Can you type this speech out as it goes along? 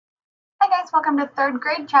guys, welcome to third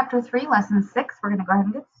grade, chapter 3, lesson 6. We're going to go ahead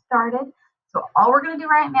and get started. So all we're going to do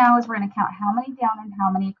right now is we're going to count how many down and how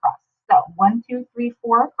many across. So 1, 2, 3,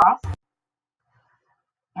 4 across,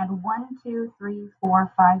 and 1, 2, 3,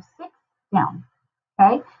 4, 5, 6 down.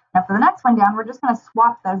 Okay, now for the next one down, we're just going to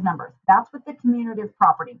swap those numbers. That's what the commutative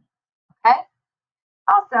property means. Okay,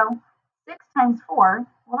 also 6 times 4,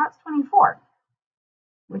 well, that's 24,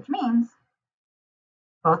 which means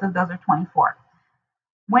both of those are 24.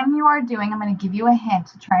 When you are doing, I'm going to give you a hint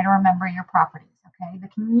to try to remember your properties, okay? The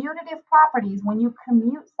commutative properties, when you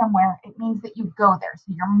commute somewhere, it means that you go there,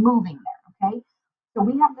 so you're moving there, okay? So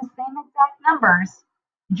we have the same exact numbers,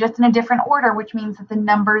 just in a different order, which means that the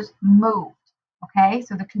numbers moved, okay?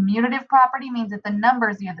 So the commutative property means that the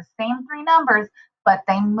numbers are the same three numbers, but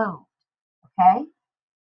they moved, okay?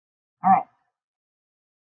 All right.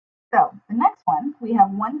 So the next one, we have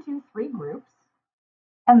 1, 2, 3 groups,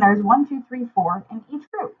 and there's 1, 2, 3, 4 in each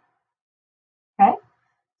group. Okay,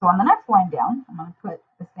 so on the next line down, I'm going to put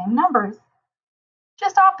the same numbers,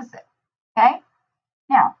 just opposite. Okay,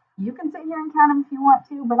 now you can sit here and count them if you want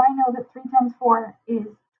to, but I know that 3 times 4 is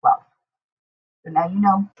 12. So now you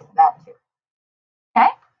know that too. Okay,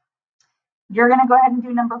 you're going to go ahead and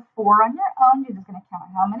do number 4 on your own. You're just going to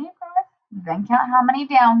count how many across, then count how many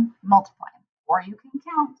down, multiply them. Or you can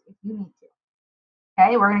count if you need to.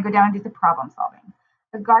 Okay, we're going to go down and do the problem solving.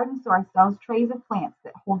 The garden store sells trays of plants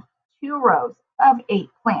that hold 2 rows of 8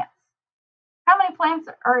 plants. How many plants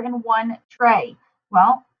are in one tray?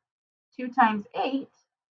 Well, 2 times 8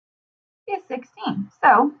 is 16.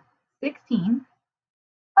 So 16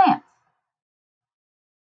 plants.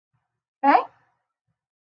 Okay?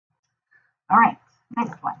 All right,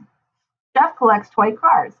 next one. Jeff collects toy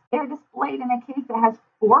cars. They're displayed in a case that has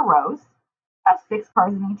 4 rows of 6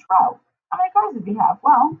 cars in each row. How many cars does he have?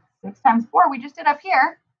 Well, 6 times 4, we just did up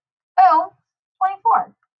here. Boom,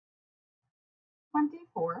 24.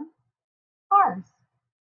 24 cars.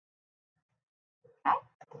 Okay?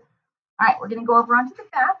 All right, we're going to go over onto the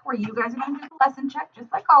back where you guys are going to do the lesson check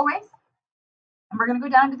just like always. And we're going to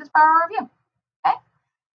go down and do this power review. Okay?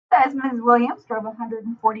 It says Ms. Williams drove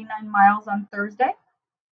 149 miles on Thursday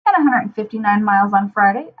and 159 miles on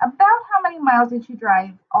Friday. About how many miles did she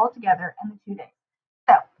drive altogether in the 2 days?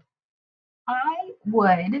 So I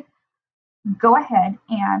would go ahead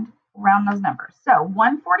and round those numbers. So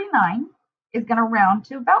 149 is going to round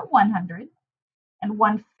to about 100. And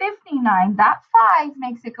 159, that 5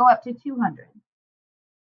 makes it go up to 200.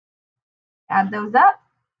 Add those up,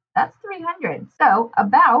 that's 300. So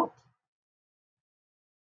about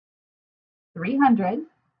 300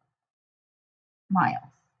 miles.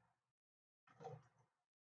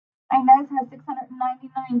 Inez has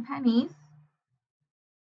 699 pennies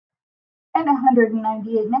and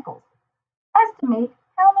 198 nickels. Estimate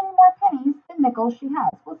how many more pennies than nickels she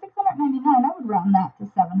has. Well, 699, I would round that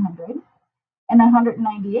to 700. And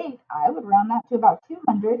 198, I would round that to about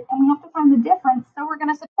 200. And we have to find the difference, so we're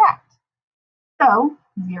going to subtract. So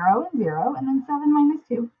 0 and 0, and then 7 minus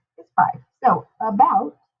 2 is 5. So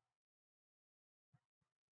about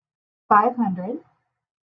 500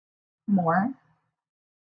 more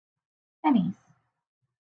pennies.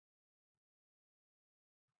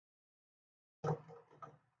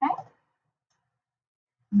 Okay.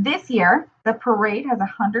 This year, the parade has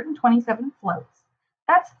 127 floats.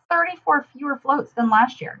 That's 34 fewer floats than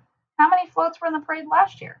last year. How many floats were in the parade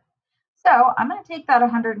last year? So I'm going to take that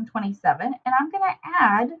 127 and I'm going to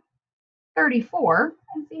add 34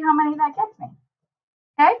 and see how many that gets me.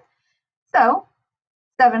 Okay, so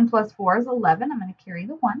 7 plus 4 is 11. I'm going to carry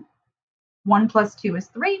the 1. 1 plus 2 is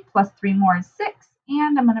 3, plus 3 more is 6,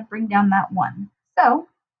 and I'm going to bring down that 1. So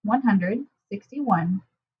 161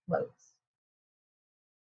 floats.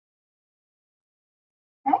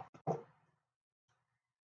 Okay.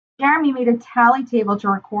 Jeremy made a tally table to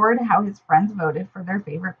record how his friends voted for their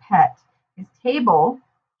favorite pet. His table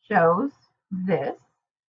shows this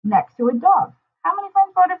next to a dog. How many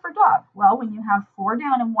friends voted for dog? Well, when you have 4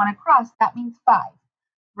 down and 1 across, that means 5.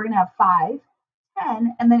 We're going to have 5,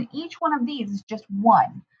 10, and then each one of these is just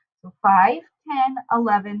 1. So 5, 10,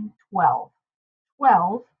 11, 12.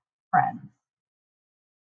 12 friends.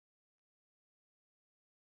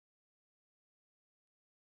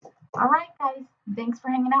 All right, guys. Thanks for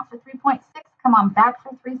hanging out for 3.6. Come on back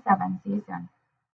for 3.7. See you soon.